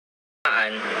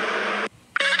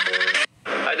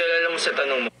Idol, alam mo sa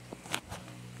tanong mo.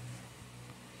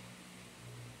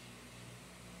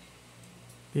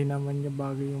 Di naman niya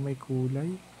bagay yung may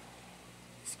kulay.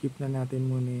 Skip na natin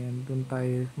muna yan. Doon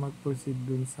tayo mag-proceed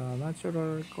dun sa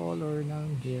natural color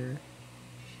ng hair.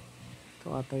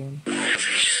 Ito ata yun.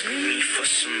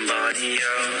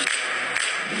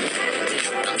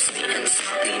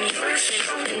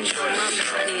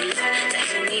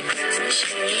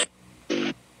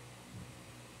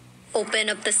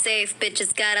 Open up the safe,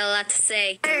 bitches got a lot to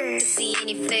say. See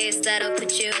any face that'll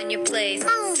put you in your place.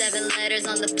 7 letters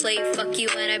on the plate, fuck you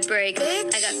when I break.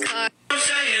 I got car.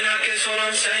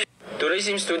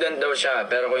 Tourism student daw siya,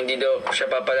 pero kung hindi daw siya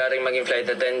papalaring maging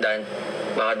flight attendant,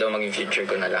 baka daw maging future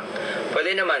ko na lang.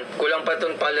 Pwede naman, kulang pa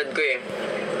itong palad ko eh.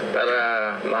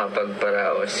 Para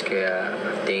makapagparaos, kaya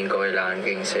tingin ko kailangan ko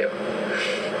yung sayo.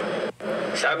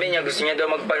 Sabi niya, gusto niya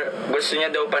daw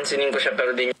pansinin ko siya,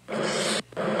 pero di niya.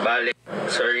 Balik,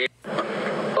 sorry.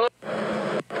 Oh.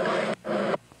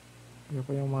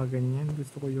 Ayoko yung mga ganyan.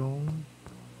 Gusto ko yung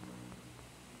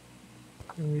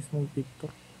mismong TikTok.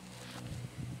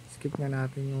 Skip na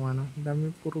natin yung ano. Ang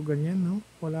dami puro ganyan, no?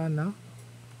 Wala na.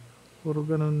 Puro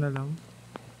ganun na lang.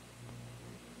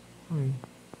 Ay.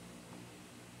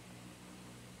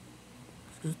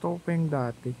 Gusto ko pa yung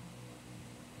dati.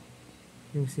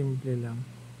 Yung simple lang.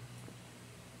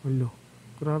 Ulo.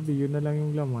 Grabe, yun na lang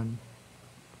yung laman.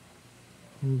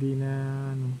 Hindi na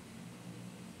ano.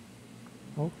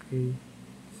 Okay.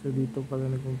 So dito pala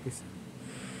nag-umpisa.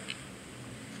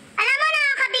 Alam mo,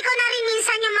 nakakabi ko na rin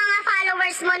minsan yung mga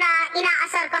followers mo na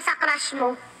inaasar ka sa crush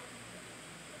mo.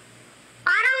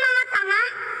 Parang mga tanga.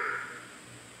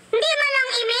 Hindi man lang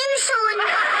i-mention.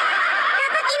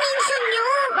 Dapat i-mention nyo.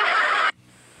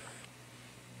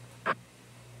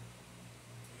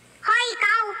 Hoy,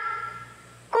 ikaw.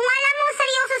 Kung alam mo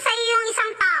seryoso sa iyo yung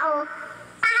isang tao,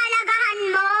 pahalagahan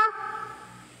mo.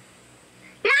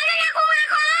 Lalo na kung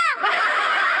ako!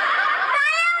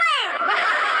 Sayang eh!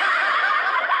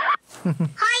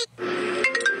 Hoy!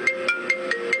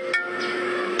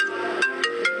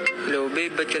 Hello,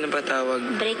 babe, ba't ka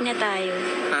napatawag? Break na tayo.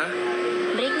 Ha?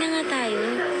 Break na nga tayo.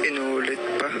 Inuulit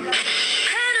pa.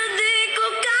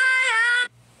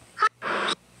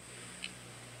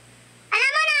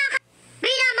 Alam mo na,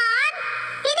 Binaman,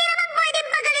 hindi naman pwedeng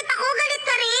pagalit ako, galit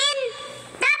ka rin.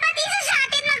 Dapat isa sa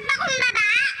atin magpakumbaba.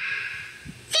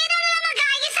 Sino na lang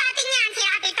mag-aayos sa atin yan? Si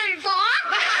Ate Tulfo?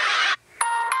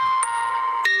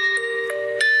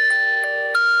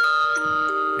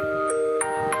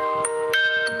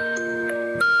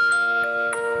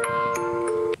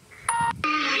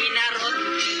 Inarot,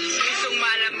 susong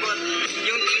malambot,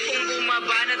 yung tipong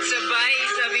bumabanat sabay,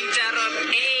 sabing charot,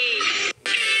 eh.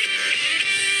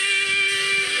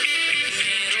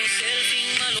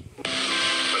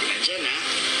 Pag nandyan ha,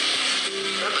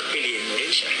 dapat piliin mo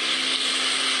rin siya.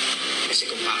 Kasi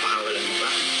kung papakawalan mo ba,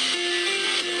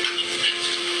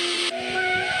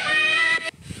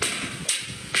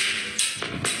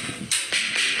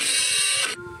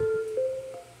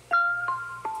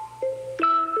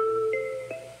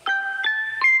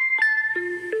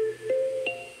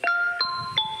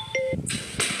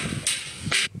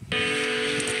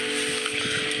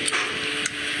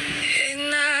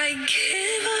 and I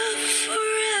give up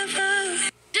forever.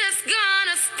 Just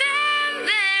gonna stand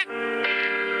there.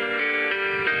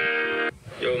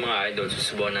 Yo mga idol,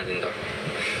 susubukan natin to.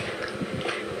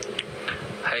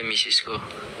 Hi, misis ko.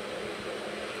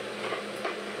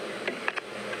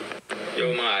 Yo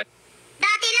mga idol.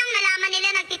 Dati lang nalaman nila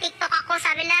nagtitiktok ako.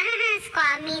 Sabi lang,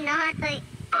 squammy, no? Okay.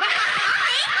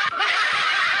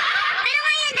 Pero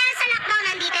ngayon dahil sa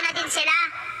lockdown, nandito na din sila.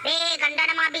 Be, ganda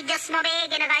ng mga videos mo, be.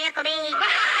 Ginagaya ko, be.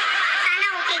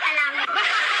 Sana okay ka lang.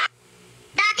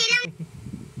 Dati lang.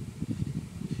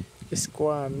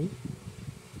 Squammy.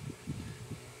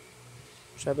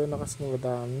 Masyado na kasing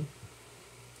madami.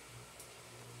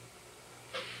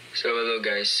 So hello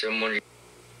guys, so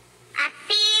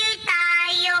Appeal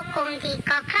tayo kung di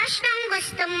ka crush ng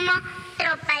gusto mo.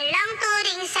 Tropa lang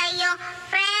turing sa'yo.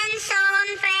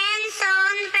 Friendzone,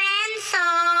 friendzone,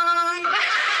 friendzone.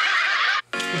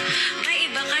 May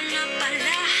iba ka na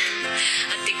pala.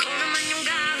 At ikaw naman yung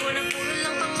gago na puro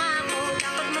lang pangako.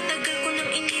 Dapat matagal ko nang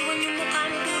iniwan yung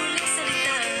mukha mo. Puro lang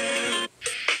salita.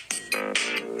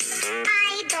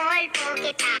 Idol po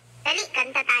kita. Dali,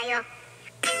 kanta tayo.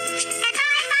 Ito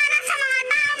ay para sa mga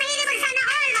tao mahilig magsana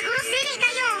all. Mag-urus dili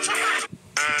kayo.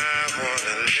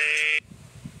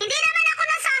 Hindi naman ako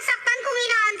nasasaktan kung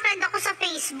ina-unfriend ako sa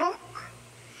Facebook.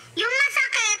 Yung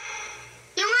masakit,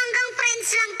 yung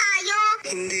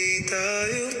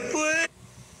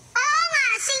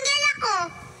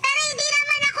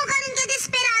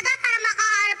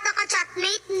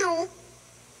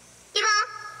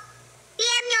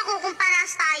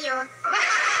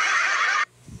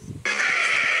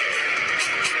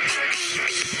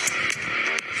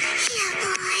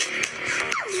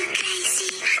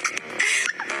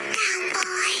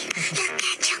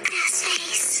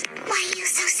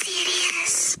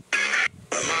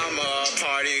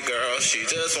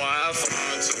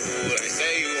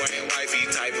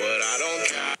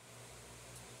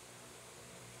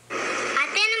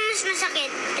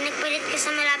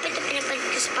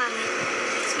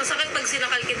masakit pag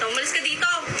sinakal kita. Umalis ka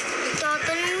dito.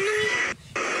 Tatanong lang eh.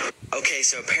 Okay,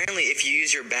 so apparently if you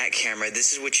use your back camera,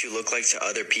 this is what you look like to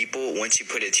other people once you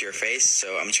put it to your face.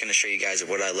 So I'm just going to show you guys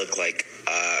what I look like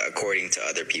according to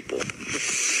other people.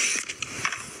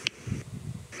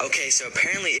 Okay, so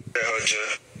apparently...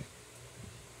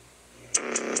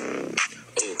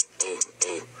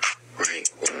 Right.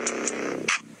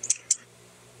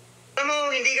 Alam mo,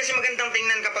 hindi kasi magandang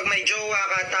tingnan kapag may jowa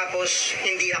ka tapos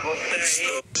hindi ako.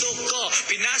 Pinasok ko,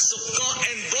 pinasok ko,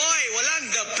 and boy, walang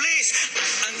the place.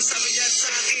 Ang sabi niya sa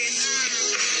akin,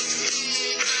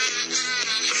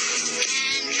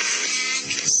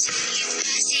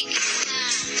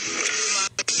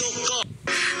 pinasok ko.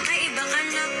 Ay, iba ka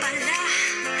na pala.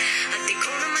 At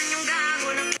ikaw naman yung gago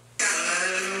na...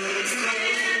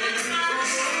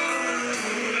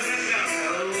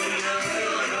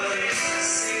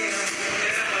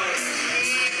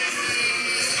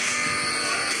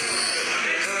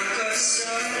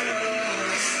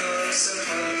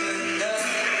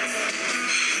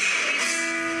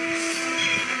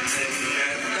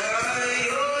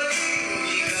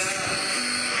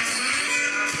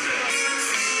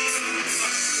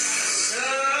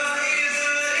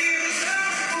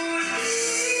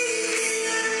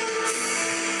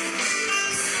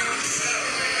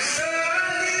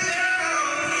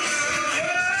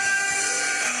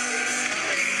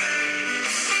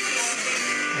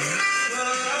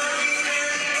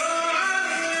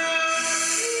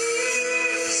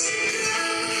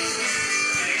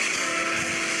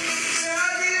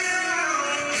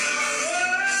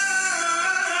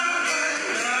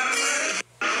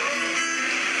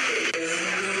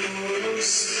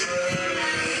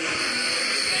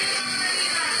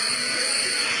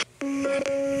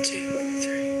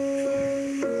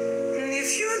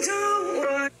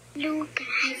 Lucas,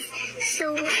 so,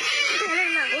 ano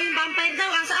na? Uy, vampire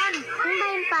daw. Saan? Ano ba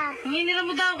yun pa? Hinira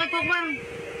mo daw kay Pokwang.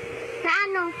 Na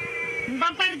ano?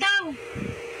 Vampire daw.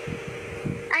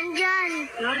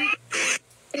 Andyan. Lori.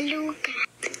 Lucas.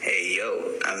 Hey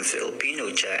yo, I'm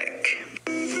Filipino Jack.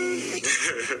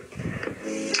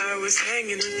 I was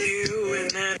hanging with you and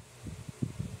then...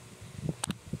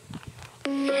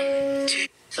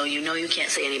 So you know you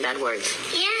can't say any bad words.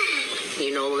 Yeah.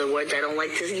 You know the words I don't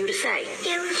like you to say.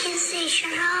 You can say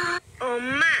shut up.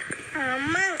 Oma.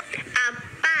 Mama.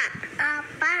 Apa.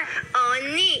 Apa.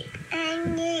 Oni.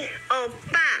 Ani.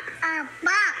 Opa.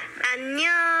 Apa.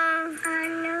 Annyeong.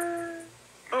 Ano.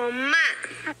 Oma.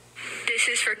 This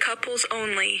is for couples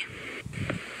only.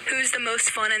 Who's the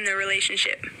most fun in the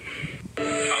relationship?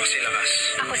 Ako si Lakas.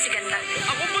 Ako si Ganda.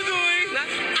 Ako pa doy!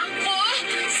 Ako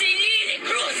si Lily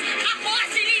Cruz. Ako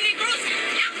si Lily Cruz.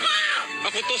 Ako!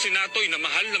 Ako to si Natoy na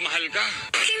mahal ka.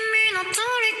 君の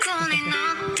虜に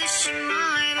なってし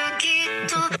まえばきっ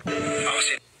と Ako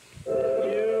si